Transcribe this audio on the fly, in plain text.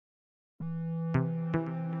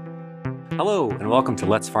Hello, and welcome to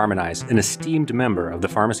Let's Pharmanize, an esteemed member of the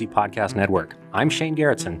Pharmacy Podcast Network. I'm Shane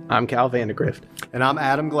Garrettson. I'm Cal Vandergrift. And I'm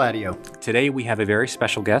Adam Gladio. Today we have a very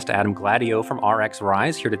special guest, Adam Gladio from RX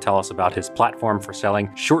Rise, here to tell us about his platform for selling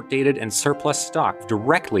short-dated and surplus stock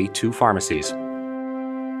directly to pharmacies.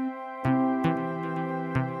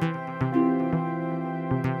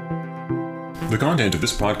 The content of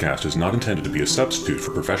this podcast is not intended to be a substitute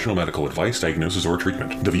for professional medical advice, diagnosis, or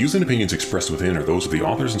treatment. The views and opinions expressed within are those of the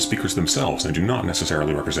authors and speakers themselves and do not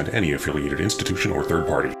necessarily represent any affiliated institution or third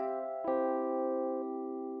party.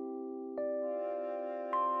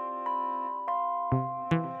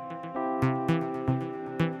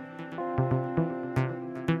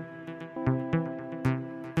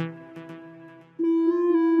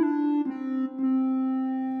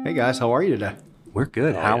 Hey guys, how are you today? We're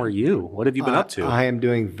good. How are you? What have you been up to? I am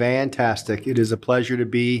doing fantastic. It is a pleasure to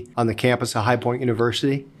be on the campus of High Point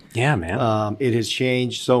University. Yeah, man. It has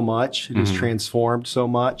changed so much. It has transformed so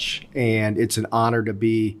much. And it's an honor to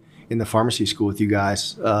be in the pharmacy school with you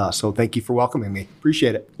guys. So thank you for welcoming me.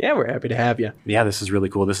 Appreciate it. Yeah, we're happy to have you. Yeah, this is really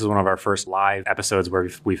cool. This is one of our first live episodes where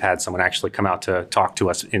we've had someone actually come out to talk to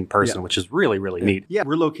us in person, which is really, really neat. Yeah,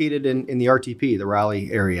 we're located in the RTP, the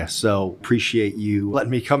Raleigh area. So appreciate you letting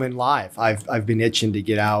me come in live. I've been itching to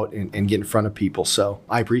get out and get in front of people. So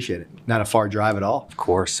I appreciate it. Not a far drive at all. Of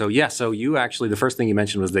course. So you actually, the first thing you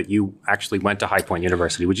mentioned was that you actually went to High Point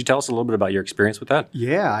University. Would you tell us a little bit about your experience with that?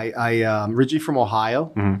 Yeah, I'm originally from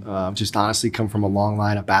Ohio. Just honestly come from a long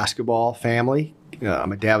line of basketball family.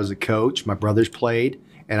 My dad was a coach. My brothers played.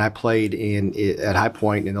 And I played at High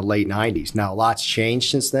Point in the late 90s. Now, a lot's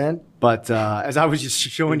changed since then. But as I was just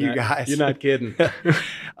showing you guys. You're not kidding.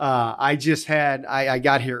 I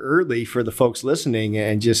got here early for the folks listening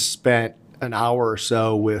and just spent an hour or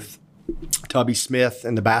so with Tubby Smith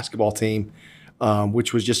and the basketball team,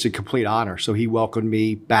 which was just a complete honor. So he welcomed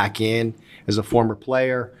me back in as a former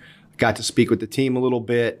player, got to speak with the team a little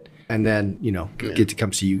bit, and then, get to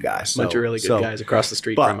come see you guys. Bunch of really good guys across the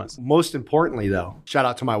street from us. Most importantly, though, shout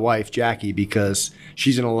out to my wife, Jackie, because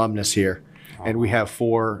she's an alumnus here, and we have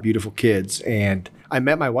 4 beautiful kids. And I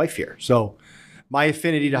met my wife here. So my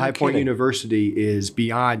affinity to High Point University is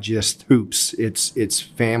beyond just hoops. It's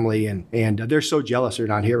family, and they're so jealous they're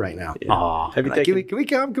not here right now. Yeah. Can we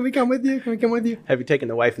come? Can we come with you? Can we come with you? Have you taken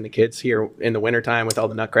the wife and the kids here in the wintertime with all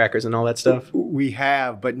the nutcrackers and all that stuff? We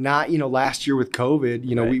have, but not, last year with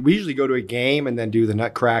COVID, Right. we usually go to a game and then do the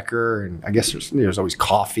nutcracker, and I guess there's always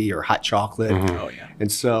coffee or hot chocolate. Oh, yeah.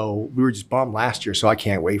 And so we were just bummed last year, so I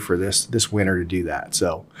can't wait for this winter to do that.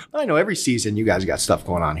 So I know every season you guys got stuff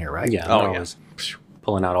going on here, right? Yeah. Always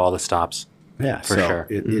pulling out all the stops. Yeah, for sure.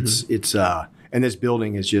 It's and this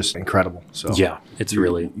building is just incredible. So yeah, it's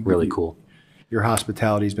really, really cool. Your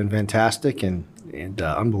hospitality has been fantastic and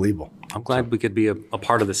unbelievable. I'm glad we could be a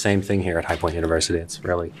part of the same thing here at High Point University. It's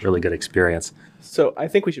really, really good experience. So I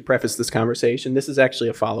think we should preface this conversation. This is actually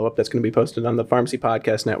a follow-up that's going to be posted on the Pharmacy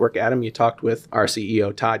Podcast Network. Adam, you talked with our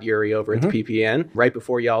CEO, Todd Urey, over at the PPN right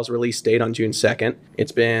before y'all's release date on June 2nd.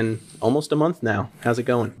 It's been almost a month now. How's it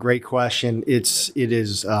going? Great question. It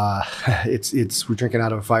is we're drinking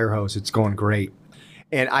out of a fire hose. It's going great.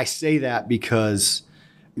 And I say that because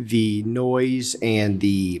the noise and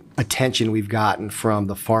the attention we've gotten from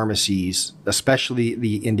the pharmacies, especially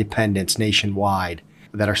the independents nationwide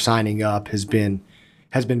that are signing up, has been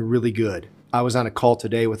really good. I was on a call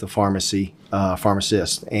today with a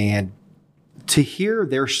pharmacist, and to hear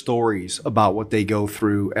their stories about what they go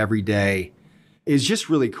through every day is just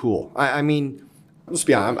really cool. I mean, let's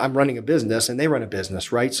be honest, I'm running a business and they run a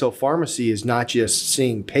business, right? So pharmacy is not just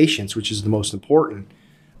seeing patients, which is the most important,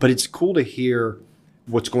 but it's cool to hear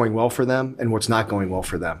what's going well for them and what's not going well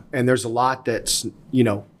for them. And there's a lot that's,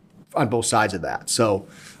 on both sides of that. So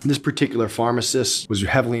this particular pharmacist was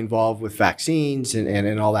heavily involved with vaccines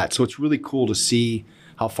and all that. So it's really cool to see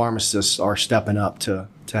how pharmacists are stepping up to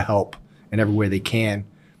help in every way they can,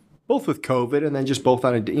 both with COVID and then just both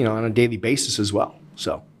on a daily basis as well.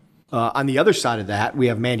 So on the other side of that, we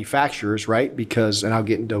have manufacturers, right? And I'll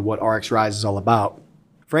get into what RX Rise is all about.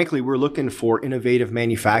 Frankly, we're looking for innovative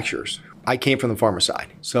manufacturers. I came from the pharma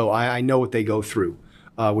side, so I know what they go through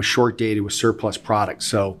with short dated, with surplus products.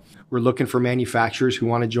 So we're looking for manufacturers who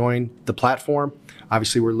want to join the platform.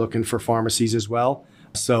 Obviously, we're looking for pharmacies as well.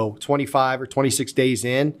 So 25 or 26 days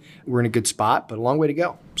in, we're in a good spot, but a long way to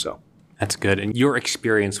go. So that's good. And your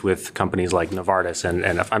experience with companies like Novartis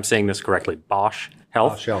and if I'm saying this correctly, Bausch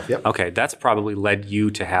Health? Bausch Health, yep. Okay, that's probably led you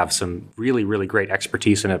to have some really, really great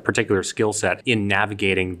expertise and a particular skill set in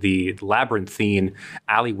navigating the labyrinthine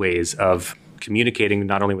alleyways of communicating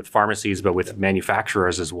not only with pharmacies, but with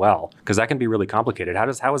manufacturers as well, because that can be really complicated. How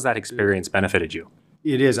has that experience benefited you?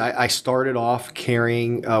 It is. I started off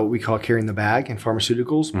carrying what we call carrying the bag in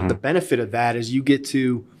pharmaceuticals. But the benefit of that is you get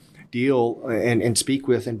to deal and speak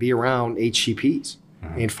with and be around HCPs.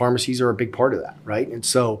 And pharmacies are a big part of that, right? And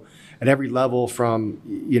so at every level from,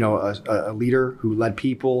 a leader who led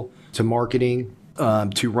people to marketing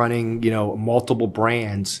to running, multiple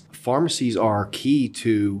brands, pharmacies are key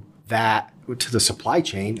to that, to the supply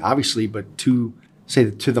chain, obviously, but to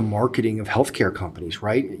the marketing of healthcare companies,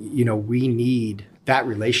 right? We need that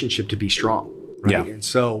relationship to be strong, right? Yeah. And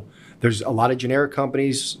so there's a lot of generic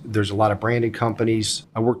companies. There's a lot of branded companies.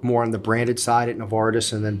 I worked more on the branded side at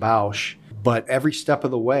Novartis and then Bausch. But every step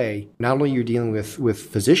of the way, not only you're dealing with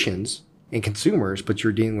physicians and consumers, but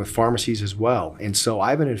you're dealing with pharmacies as well. And so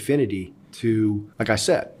I have an affinity to, like I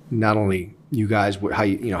said, not only you guys, how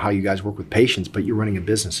you guys work with patients, but you're running a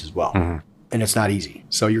business as well. And it's not easy.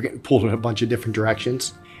 So you're getting pulled in a bunch of different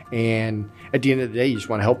directions. And at the end of the day, you just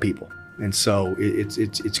want to help people. And so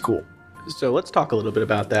it's cool. So let's talk a little bit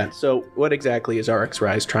about that. So what exactly is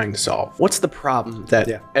RxRise trying to solve? What's the problem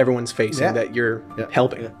that everyone's facing that you're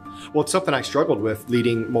helping? Well, it's something I struggled with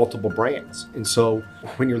leading multiple brands. And so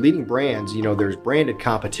when you're leading brands, there's branded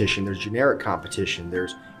competition, there's generic competition,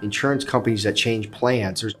 there's insurance companies that change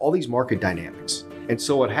plans, there's all these market dynamics. And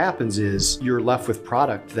so what happens is you're left with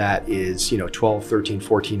product that is, 12, 13,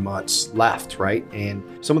 14 months left, right? And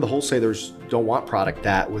some of the wholesalers don't want product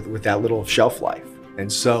with that little shelf life.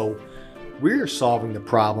 And so we're solving the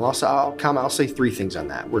problem. I'll say three things on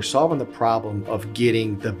that. We're solving the problem of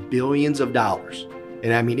getting the billions of dollars.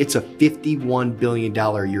 And I mean, it's a $51 billion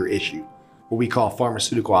a year issue, what we call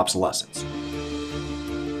pharmaceutical obsolescence.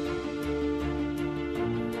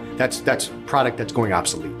 That's product that's going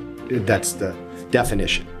obsolete. That's the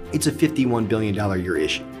definition. It's a $51 billion a year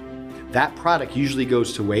issue. That product usually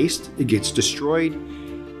goes to waste, it gets destroyed,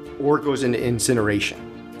 or it goes into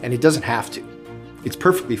incineration. And it doesn't have to. It's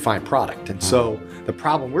perfectly fine product. And so the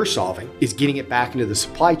problem we're solving is getting it back into the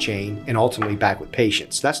supply chain and ultimately back with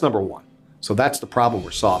patients. That's number one. So that's the problem we're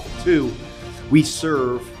solving. Two, we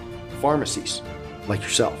serve pharmacies like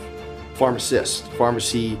yourself, pharmacists,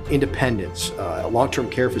 pharmacy independents, long-term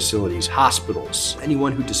care facilities, hospitals,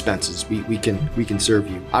 anyone who dispenses, we can serve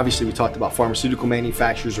you. Obviously, we talked about pharmaceutical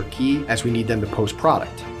manufacturers are key as we need them to post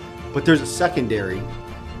product. But there's a secondary,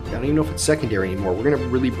 I don't even know if it's secondary anymore. We're gonna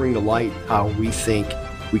really bring to light how we think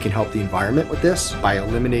we can help the environment with this by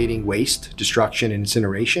eliminating waste, destruction, and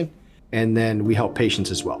incineration. And then we help patients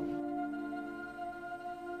as well.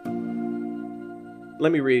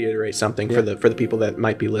 Let me reiterate something for the people that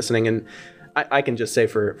might be listening, and I can just say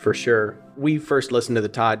for sure, we first listened to the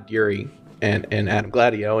Todd Eury and Adam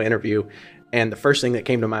Gladio interview, and the first thing that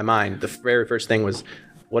came to my mind, the very first thing was,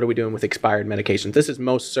 what are we doing with expired medications? This is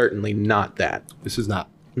most certainly not that. This is not.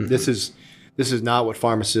 This is not what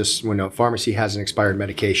pharmacists, when a pharmacy has an expired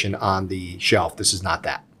medication on the shelf, this is not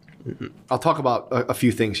that. I'll talk about a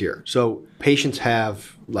few things here. So patients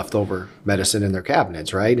have leftover medicine in their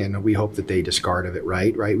cabinets, right? And we hope that they discard of it,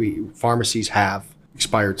 right? Pharmacies have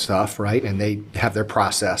expired stuff, right? And they have their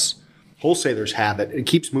process. Wholesalers have it. It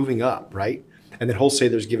keeps moving up, right? And then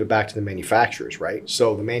wholesalers give it back to the manufacturers, right?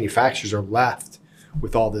 So the manufacturers are left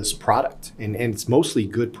with all this product, and it's mostly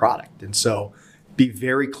good product. And so be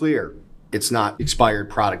very clear, it's not expired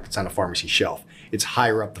product that's on a pharmacy shelf. It's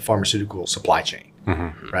higher up the pharmaceutical supply chain.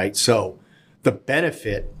 Right? So the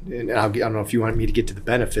benefit, and I don't know if you want me to get to the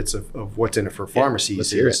benefits of what's in it for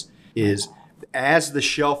pharmacies, is as the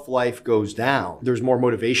shelf life goes down, there's more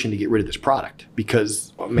motivation to get rid of this product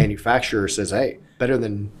because a manufacturer says, hey, better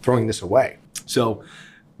than throwing this away. So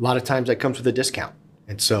a lot of times that comes with a discount.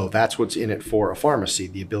 And so that's what's in it for a pharmacy,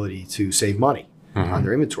 the ability to save money on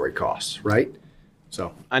their inventory costs, right?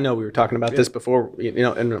 So I know we were talking about this before,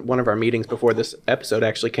 in one of our meetings before this episode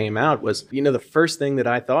actually came out was, the first thing that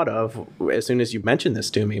I thought of as soon as you mentioned this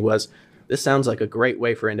to me was, this sounds like a great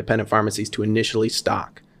way for independent pharmacies to initially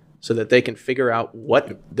stock so that they can figure out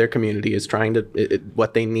what their community is trying to,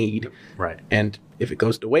 what they need. Right. And if it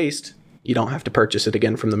goes to waste, you don't have to purchase it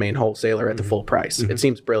again from the main wholesaler at the full price. It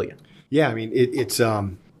seems brilliant. Yeah, I mean, it's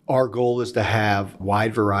our goal is to have a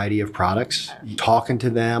wide variety of products. Talking to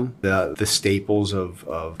them, the staples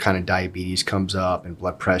of kind of diabetes comes up and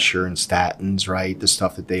blood pressure and statins, right? The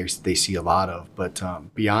stuff that they see a lot of. But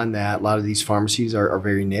beyond that, a lot of these pharmacies are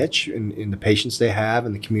very niche in the patients they have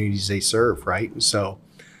and the communities they serve, right? And so,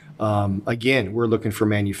 again, we're looking for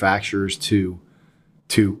manufacturers to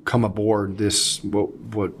come aboard this,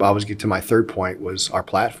 what I was getting to my third point was our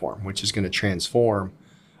platform, which is going to transform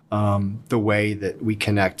the way that we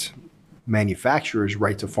connect manufacturers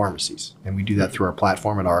right to pharmacies. And we do that through our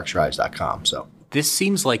platform at rxrise.com. So This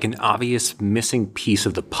seems like an obvious missing piece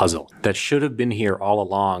of the puzzle that should have been here all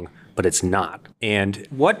along, but it's not. And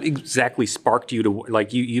what exactly sparked you to,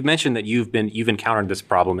 like, you mentioned that you've encountered this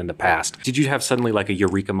problem in the past. Did you have suddenly like a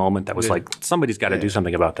eureka moment that was like, somebody's got to do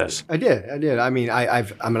something about this? I did. I mean,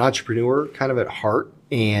 I'm an entrepreneur kind of at heart,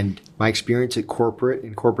 and my experience at corporate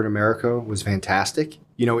America was fantastic.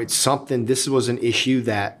 You know, this was an issue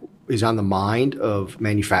that is on the mind of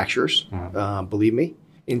manufacturers, believe me.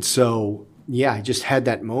 And so, yeah, I just had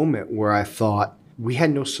that moment where I thought we had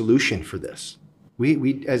no solution for this.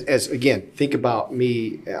 We as again, think about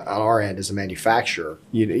me on our end as a manufacturer.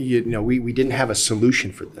 You know, we didn't have a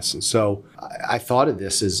solution for this, and so I thought of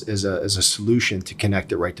this as a solution to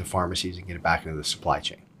connect it right to pharmacies and get it back into the supply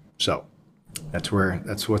chain. So that's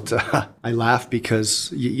what I laugh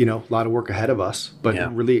because you know, a lot of work ahead of us, but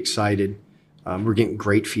really excited. We're getting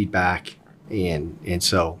great feedback, and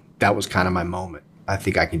so that was kind of my moment. I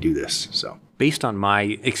think I can do this. So. Based on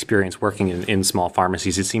my experience working in small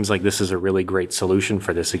pharmacies, it seems like this is a really great solution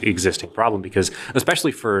for this existing problem, because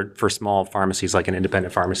especially for small pharmacies like an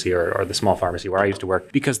independent pharmacy or the small pharmacy where I used to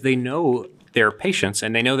work, because they know their patients,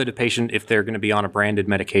 and they know that a patient, if they're going to be on a branded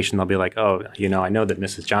medication, they'll be like, oh, you know, I know that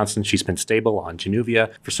Mrs. Johnson, she's been stable on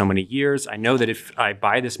Januvia for so many years. I know that if I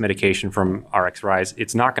buy this medication from RxRise,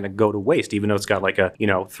 it's not going to go to waste, even though it's got like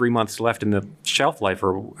 3 months left in the shelf life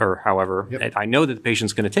or however. Yep. I know that the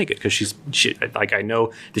patient's going to take it because she I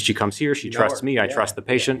know that she comes here, she trusts me, I trust the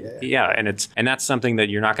patient. And that's something that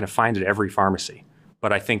you're not going to find at every pharmacy.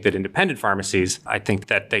 But I think that independent pharmacies, I think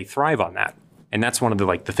that they thrive on that. And that's one of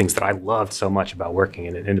the things that I loved so much about working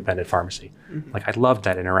in an independent pharmacy. Mm-hmm. Like I loved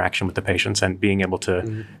that interaction with the patients and being able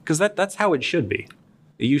to, because that's how it should be.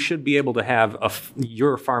 You should be able to have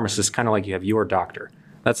your pharmacist kind of like you have your doctor.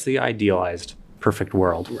 That's the idealized perfect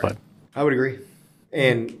world. Right. But I would agree.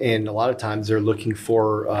 And a lot of times they're looking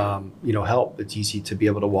for help. It's easy to be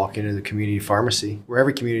able to walk into the community pharmacy where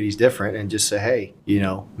every community is different and just say, hey,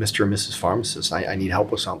 Mr. and Mrs. Pharmacist, I need help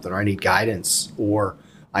with something, or I need guidance, or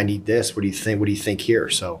I need this. What do you think? What do you think here?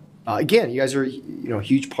 So again, you guys are a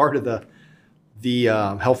huge part of the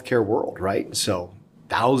healthcare world, right? So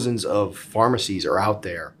thousands of pharmacies are out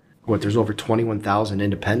there. There's over 21,000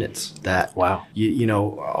 independents that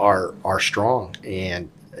are strong and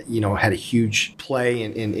had a huge play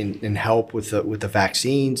in help with the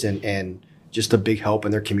vaccines and just a big help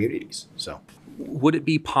in their communities. So. Would it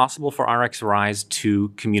be possible for RxRise to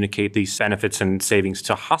communicate these benefits and savings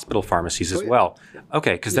to hospital pharmacies as well?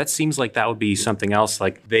 Okay, because that seems like that would be something else.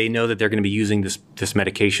 Like they know that they're going to be using this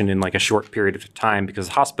medication in like a short period of time because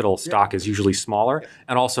hospital stock is usually smaller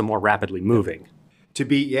and also more rapidly moving.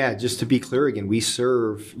 Just to be clear again, we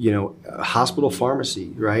serve, a hospital pharmacy,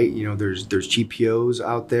 right? There's GPOs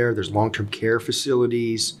out there, there's long-term care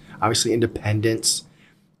facilities, obviously independents.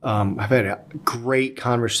 I've had great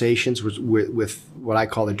conversations with what I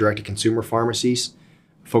call the direct-to-consumer pharmacies,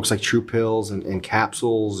 folks like True Pills and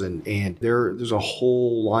capsules, and there's a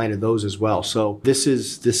whole line of those as well. So this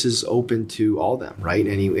is open to all of them, right?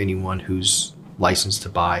 Anyone who's licensed to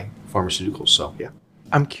buy pharmaceuticals. So yeah,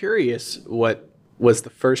 I'm curious what was the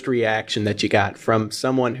first reaction that you got from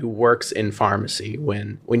someone who works in pharmacy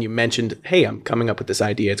when you mentioned, hey, I'm coming up with this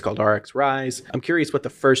idea, it's called RxRise. I'm curious what the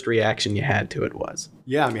first reaction you had to it was.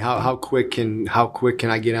 Yeah, I mean, how quick can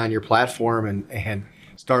I get on your platform and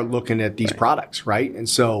start looking at these products, right? And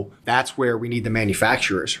so that's where we need the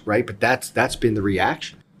manufacturers, right? But that's been the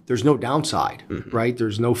reaction. There's no downside, right?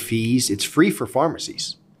 There's no fees. It's free for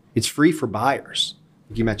pharmacies. It's free for buyers.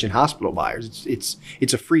 You mentioned hospital buyers.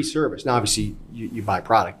 It's a free service. Now, obviously, you buy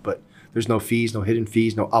product, but there's no fees, no hidden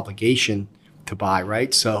fees, no obligation to buy,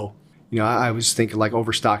 right? So, I was thinking like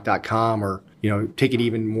Overstock.com, or take it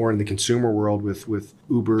even more in the consumer world with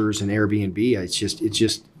Ubers and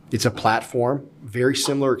Airbnb. It's a platform, very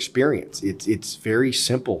similar experience. It's very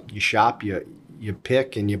simple. You shop, you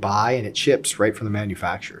pick, and you buy, and it ships right from the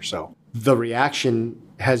manufacturer. So the reaction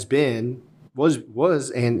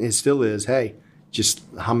was and it still is, hey, just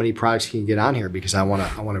how many products can you get on here, because I want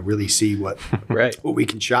to really see what what we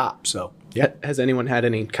can shop. So yeah, has anyone had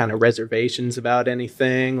any kind of reservations about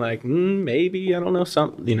anything like maybe, I don't know,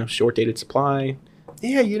 some short dated supply?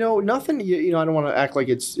 Yeah, nothing. I don't want to act like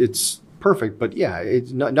it's perfect, but yeah,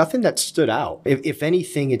 it's nothing that stood out. If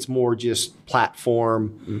anything, it's more just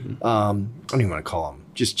platform. I don't even want to call them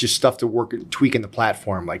just stuff to tweaking the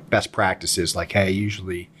platform, like best practices. Like, hey,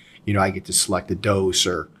 usually I get to select a dose,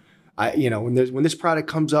 or when this product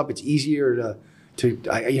comes up, it's easier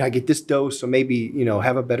I get this dose, so maybe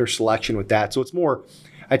have a better selection with that. So it's more,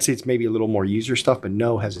 I'd say it's maybe a little more user stuff, but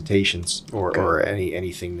no hesitations or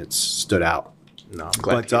anything that's stood out. No, I'm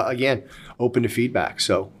glad. But again, open to feedback.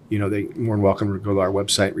 So, they more than welcome to go to our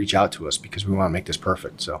website and reach out to us because we want to make this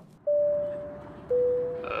perfect. So.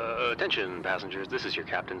 Attention passengers, this is your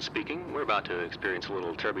captain speaking. We're about to experience a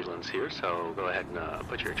little turbulence here, so go ahead and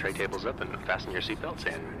put your tray tables up and fasten your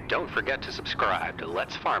seatbelts, and don't forget to subscribe to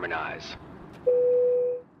Let's Farmanize.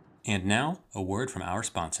 And now, a word from our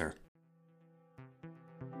sponsor.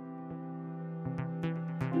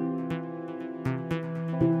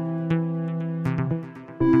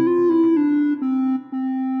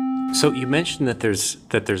 So you mentioned that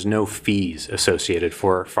there's no fees associated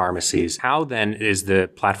for pharmacies. How then is the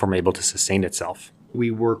platform able to sustain itself? We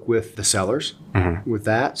work with the sellers with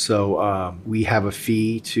that. So we have a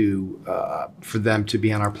fee for them to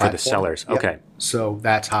be on our platform. For the sellers, Yep. okay. So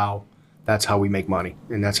that's how we make money,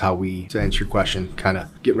 and that's how we, to answer your question, kind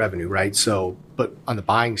of get revenue, right? So, but on the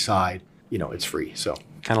buying side, it's free. So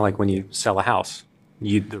Kind of like when you sell a house.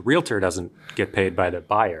 The realtor doesn't get paid by the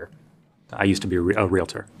buyer. I used to be a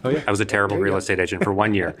realtor. Oh, yeah. I was a terrible real estate agent for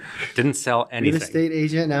 1 year. Didn't sell anything. real estate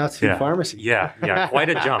agent now to pharmacy. Yeah, quite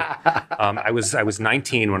a jump. I was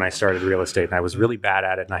 19 when I started real estate, and I was really bad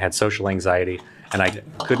at it, and I had social anxiety, and I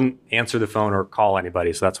couldn't answer the phone or call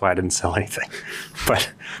anybody, so that's why I didn't sell anything. But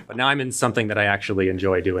now I'm in something that I actually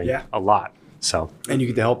enjoy doing a lot. So And you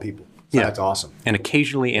get to help people. So that's awesome. and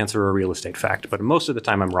occasionally answer a real estate fact, but most of the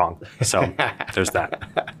time I'm wrong. So there's that.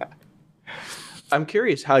 I'm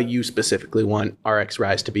curious how you specifically want RX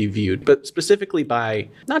Rise to be viewed, but specifically by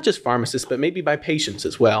not just pharmacists, but maybe by patients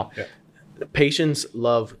as well. Yeah. Patients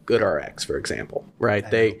love GoodRx, for example,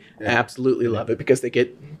 right? They absolutely love it because they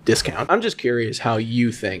get discount. I'm just curious how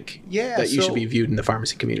you think that you should be viewed in the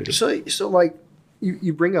pharmacy community. So like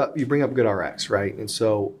you bring up GoodRx, right? And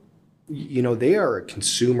so they are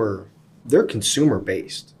they're consumer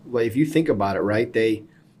based. Like if you think about it, right? You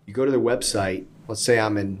go to their website. Let's say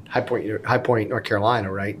I'm in High Point, North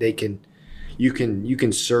Carolina, right? You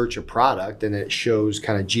can search a product and it shows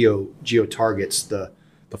kind of geo targets the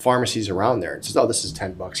pharmacies around there. It says, oh, this is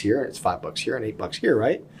 $10 here, and it's $5 here, and $8 here,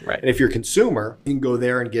 right? Right. And if you're a consumer, you can go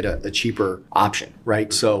there and get a cheaper option,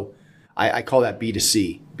 right? So I call that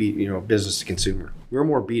B2C, business to consumer. We're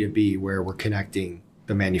more B2B, where we're connecting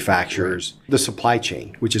the manufacturers, the supply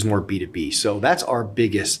chain, which is more B2B. So that's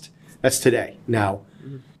that's today. Now,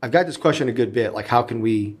 I've got this question a good bit, like how can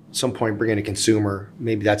we at some point bring in a consumer?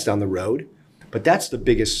 Maybe that's down the road, but that's the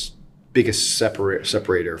biggest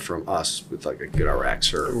separator from us with like a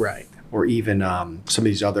GoodRx or even some of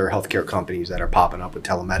these other healthcare companies that are popping up with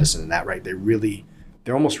telemedicine and that, right?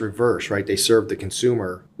 They're almost reverse, right? They serve the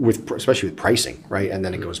consumer especially with pricing, right? And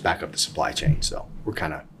then it goes back up the supply chain. So we're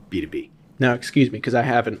kind of B2B. Now, excuse me, because I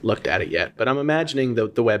haven't looked at it yet, but I'm imagining the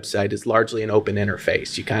website is largely an open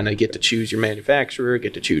interface. You kind of get to choose your manufacturer,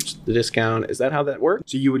 get to choose the discount. Is that how that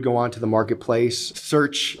works? So you would go onto the marketplace,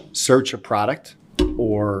 search a product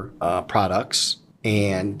or products,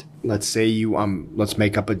 and let's say let's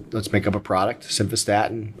make up a product,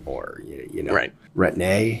 Simvastatin or Right.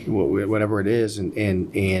 Retin-A, whatever it is,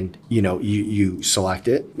 and you select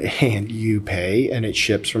it and you pay, and it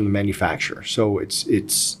ships from the manufacturer. So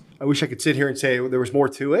it's. I wish I could sit here and say there was more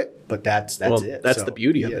to it, but that's it. That's the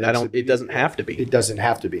beauty of it. It doesn't have to be. It doesn't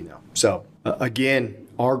have to be, no. So again,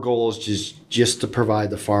 our goal is just to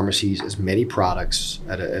provide the pharmacies as many products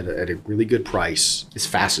at a really good price as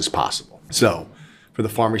fast as possible. So for the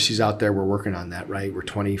pharmacies out there, we're working on that, right? We're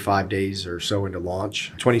 25 days or so into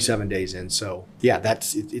launch, 27 days in. So yeah,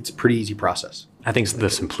 it's a pretty easy process. I think the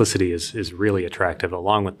simplicity is really attractive,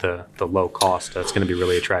 along with the low cost. That's going to be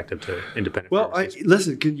really attractive to independent pharmacies.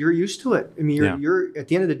 Listen, you're used to it. I mean, you're at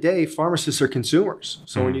the end of the day, pharmacists are consumers.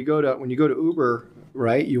 So when you go to Uber,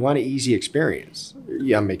 right, you want an easy experience.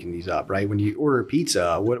 Yeah, I'm making these up, right? When you order a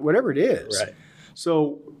pizza, whatever it is. Right.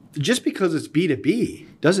 So just because it's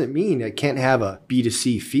B2B doesn't mean it can't have a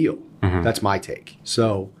B2C feel. Mm-hmm. That's my take.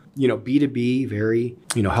 So, B2B, very,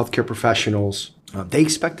 healthcare professionals, they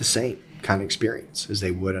expect the same kind of experience as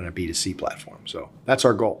they would on a B2C platform. So that's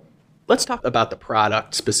our goal. Let's talk about the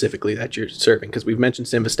product specifically that you're serving, because we've mentioned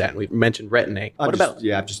Simvastatin, we've mentioned Retin-A. What about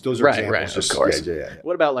those are examples. Right, of course. Yeah.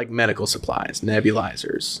 What about like medical supplies,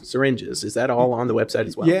 nebulizers, syringes? Is that all on the website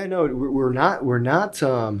as well? Yeah, no, we're not.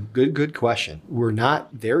 Good question. We're not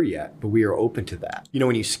there yet, but we are open to that.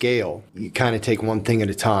 When you scale, you kind of take one thing at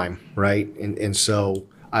a time, right? And so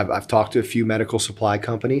I've talked to a few medical supply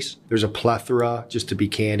companies. There's a plethora, just to be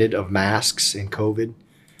candid, of masks and COVID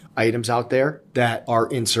items out there that are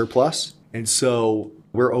in surplus. And so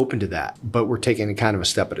we're open to that, but we're taking it kind of a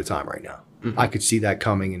step at a time right now. Mm-hmm. I could see that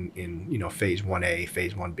coming in phase 1A,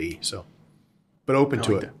 phase 1B. So, but open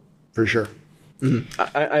to it for sure.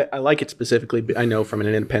 I like it specifically, but I know from an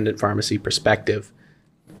independent pharmacy perspective,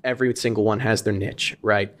 every single one has their niche,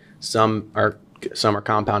 right? Some are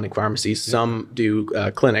compounding pharmacies, some do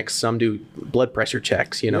clinics, some do blood pressure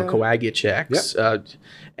checks, coagula checks,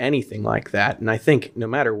 anything like that. And I think no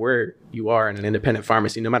matter where you are in an independent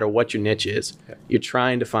pharmacy, no matter what your niche is, you're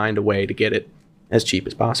trying to find a way to get it as cheap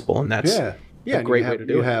as possible, and that's a great way to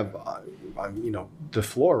do it. You have, the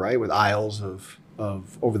floor, right, with aisles of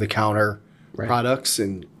over-the-counter products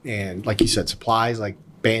and like you said, supplies like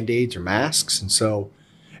Band-Aids or masks. And so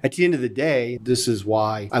at the end of the day, this is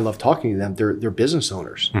why I love talking to them. They're business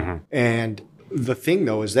owners. And the thing,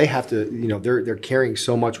 though, is they have to, they're carrying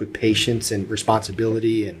so much with patience and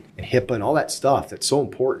responsibility and HIPAA and all that stuff that's so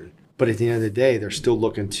important. But at the end of the day, they're still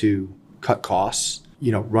looking to cut costs,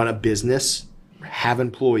 run a business, have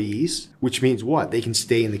employees, which means what? They can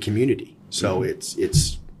stay in the community. So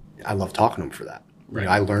it's I love talking to them for that. Right.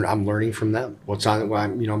 I'm learning from them.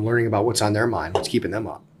 I'm learning about what's on their mind, what's keeping them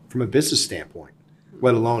up from a business standpoint,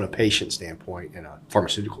 let alone a patient standpoint and a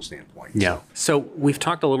pharmaceutical standpoint. Yeah. So we've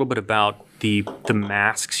talked a little bit about the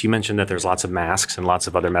masks. You mentioned that there's lots of masks and lots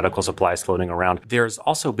of other medical supplies floating around. There's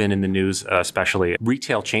also been in the news, especially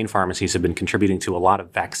retail chain pharmacies have been contributing to a lot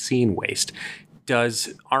of vaccine waste.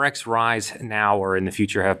 Does RxRise now or in the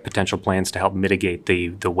future have potential plans to help mitigate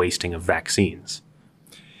the wasting of vaccines?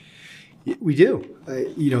 We do.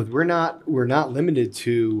 We're not limited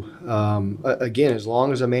to, again, as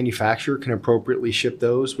long as a manufacturer can appropriately ship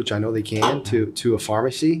those, which I know they can, to a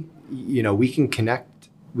pharmacy, we can connect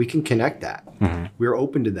that. We're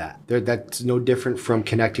open to that. That's no different from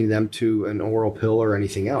connecting them to an oral pill or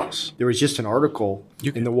anything else. There was just an article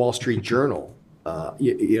in the Wall Street Journal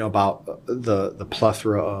about the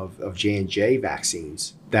plethora of J&J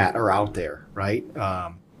vaccines that are out there, right?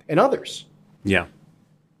 And others. Yeah.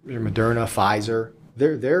 Moderna, Pfizer.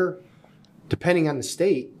 They're depending on the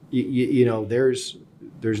state. There's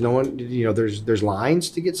no one. There's lines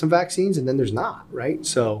to get some vaccines, and then there's not, right?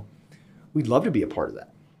 So we'd love to be a part of that.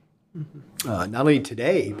 Not only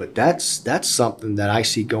today, but that's something that I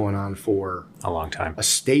see going on for a long time. A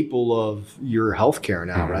staple of your healthcare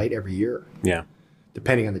now, right? Every year. Yeah.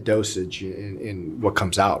 Depending on the dosage and what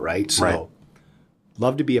comes out, right? So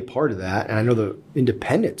love to be a part of that. And I know the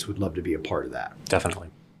independents would love to be a part of that. Definitely.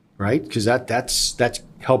 Right? Because that's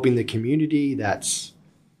helping the community. That's,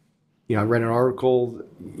 I read an article,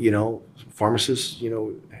 pharmacists,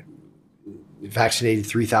 vaccinated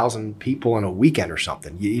 3,000 people in a weekend or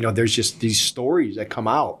something. There's just these stories that come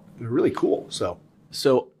out. They're really cool. So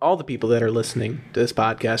all the people that are listening to this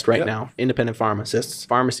podcast right now, independent pharmacists,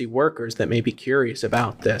 pharmacy workers that may be curious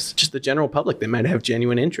about this, just the general public that might have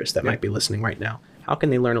genuine interest that might be listening right now, how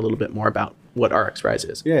can they learn a little bit more about what RxRise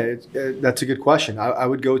is? Yeah, that's a good question. I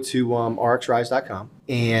would go to rxrise.com.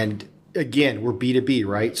 And again, we're B2B,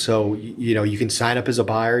 right? So, you can sign up as a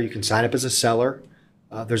buyer. You can sign up as a seller.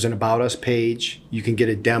 There's an About Us page. You can get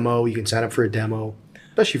a demo. You can sign up for a demo.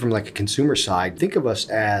 Especially from like a consumer side, think of us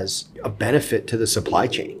as a benefit to the supply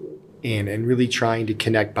chain and really trying to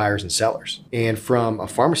connect buyers and sellers. And from a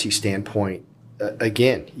pharmacy standpoint,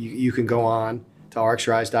 again, you can go on to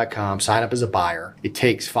rxrise.com, sign up as a buyer. It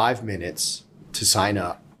takes 5 minutes to sign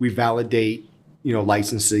up. We validate,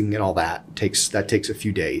 licensing and all that. That takes a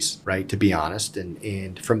few days, right, to be honest.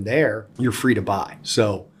 And from there, you're free to buy.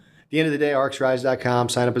 So at the end of the day, rxrise.com,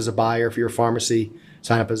 sign up as a buyer if you're a pharmacy.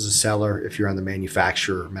 Sign up as a seller if you're on the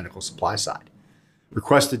manufacturer medical supply side.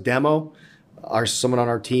 Request a demo. Someone on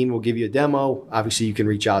our team will give you a demo. Obviously, you can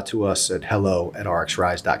reach out to us at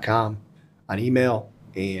hello@rxrise.com on email,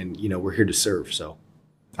 and we're here to serve. So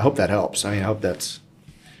I hope that helps. I hope that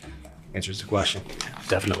answers the question.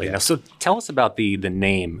 Definitely. Yeah. So tell us about the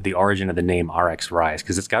name, the origin of the name RxRise,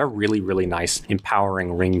 because it's got a really, really nice,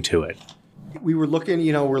 empowering ring to it. We were looking,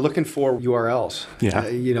 we're looking for URLs. Yeah.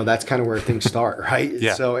 That's kind of where things start, right?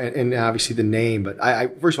 Yeah. So, and obviously the name, but I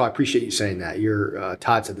first of all, I appreciate you saying that.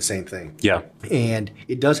 Todd said the same thing. Yeah. And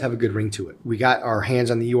it does have a good ring to it. We got our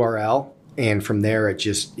hands on the URL, and from there, it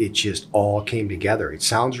just all came together. It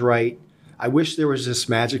sounds right. I wish there was this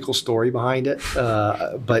magical story behind it,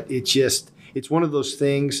 but it's one of those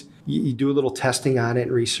things. You do a little testing on it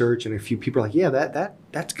and research, and a few people are like, yeah,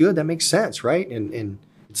 that's good. That makes sense, right? And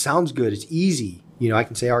it sounds good. It's easy. I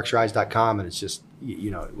can say rxrise.com and it's just,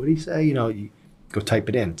 what do you say? You go type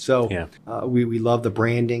it in. So we love the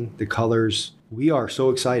branding, the colors. We are so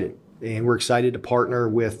excited. And we're excited to partner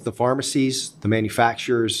with the pharmacies, the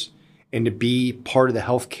manufacturers, and to be part of the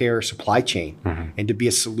healthcare supply chain and to be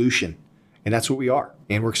a solution. And that's what we are.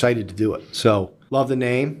 And we're excited to do it. So love the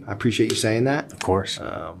name. I appreciate you saying that. Of course.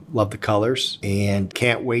 Love the colors and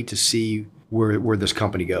can't wait to see where this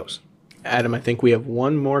company goes. Adam, I think we have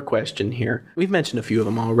one more question here. We've mentioned a few of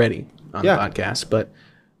them already on the podcast, but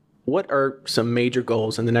what are some major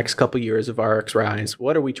goals in the next couple years of RX Rise?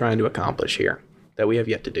 What are we trying to accomplish here that we have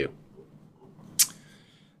yet to do?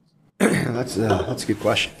 That's a good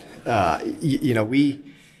question.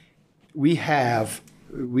 We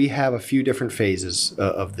have a few different phases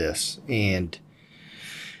of this, and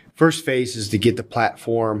first phase is to get the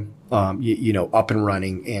platform, up and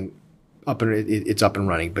running, and it's up and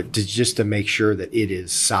running, but just to make sure that it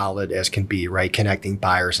is solid as can be, right? Connecting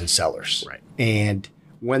buyers and sellers, right? And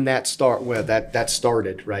when that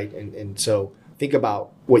started, right? And so think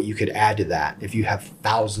about what you could add to that. If you have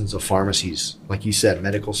thousands of pharmacies, like you said,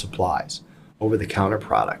 medical supplies, over-the-counter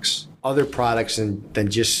products, other products, and then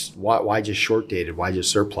just why just short dated? Why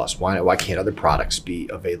just surplus? Why can't other products be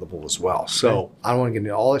available as well? So I don't want to get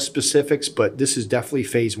into all the specifics, but this is definitely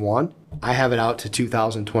phase one. I have it out to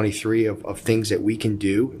 2023 of things that we can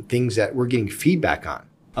do, things that we're getting feedback on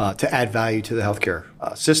to add value to the healthcare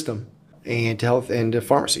system and to health and to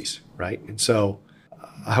pharmacies, right? And so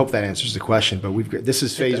I hope that answers the question. But this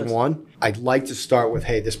is phase one. I'd like to start with,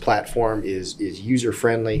 hey, this platform is user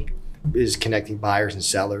friendly, is connecting buyers and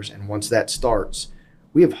sellers. And once that starts,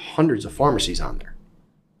 we have hundreds of pharmacies on there,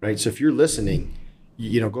 right? So if you're listening,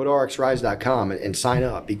 go to rxrise.com and sign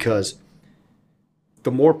up, because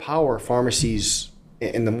the more power pharmacies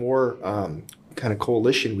and the more kind of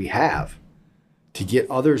coalition we have to get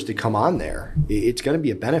others to come on there, it's going to be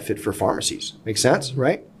a benefit for pharmacies. Make sense,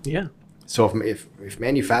 right? Yeah. So if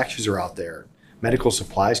manufacturers are out there, medical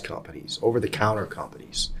supplies companies, over-the-counter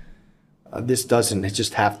companies, this doesn't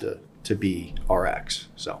just have to be RX.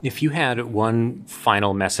 So If you had one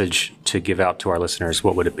final message to give out to our listeners,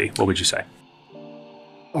 what would it be? What would you say?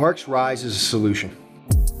 RX Rise is a solution.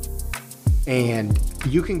 And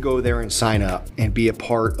you can go there and sign up and be a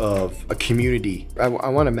part of a community. I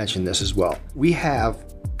want to mention this as well. We have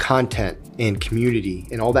content and community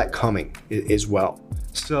and all that coming as well.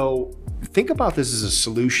 So think about this as a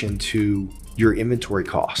solution to your inventory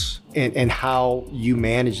costs and how you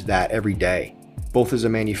manage that every day, both as a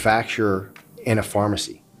manufacturer and a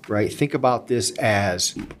pharmacy, right? Think about this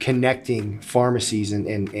as connecting pharmacies and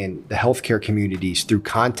the healthcare communities through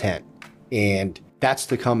content, and that's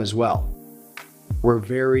to come as well. We're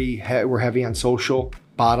heavy on social.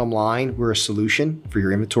 Bottom line, we're a solution for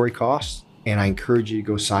your inventory costs, and I encourage you to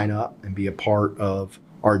go sign up and be a part of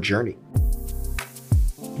our journey.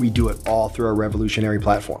 We do it all through our revolutionary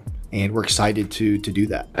platform, and we're excited to do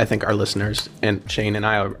that. I think our listeners and Shane and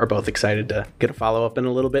I are both excited to get a follow-up in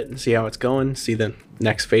a little bit and see how it's going, see the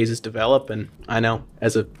next phases develop. And I know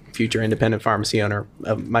as a future independent pharmacy owner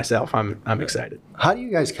of myself, I'm excited. How do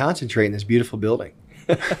you guys concentrate in this beautiful building?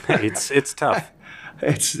 It's tough.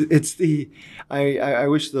 I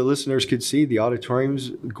wish the listeners could see the auditorium's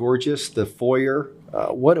gorgeous, the foyer.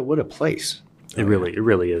 What a place. It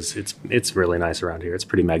really is. It's really nice around here. It's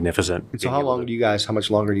pretty magnificent. And so how much longer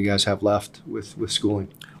do you guys have left with schooling?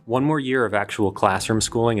 One more year of actual classroom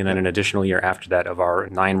schooling, and then an additional year after that of our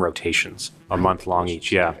 9 rotations, a month long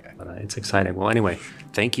each. Yeah, but it's exciting. Well, anyway,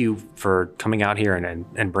 thank you for coming out here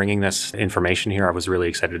and bringing this information here. I was really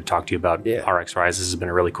excited to talk to you about RX Rise. This has been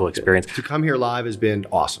a really cool experience. To come here live has been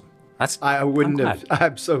awesome.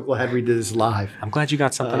 I'm so glad we did this live. I'm glad you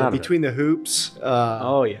got something out of it. Between the hoops,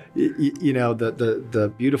 the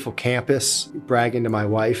beautiful campus, bragging to my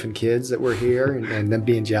wife and kids that we're here, and them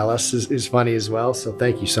being jealous is funny as well. So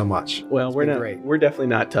thank you so much. Well, we're definitely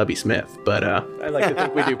not Tubby Smith, but I like to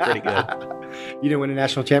think we do pretty good. You didn't win a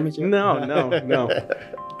national championship? No.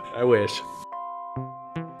 I wish.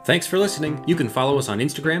 Thanks for listening. You can follow us on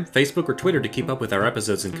Instagram, Facebook, or Twitter to keep up with our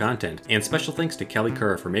episodes and content. And special thanks to Kelly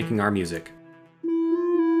Kerr for making our music.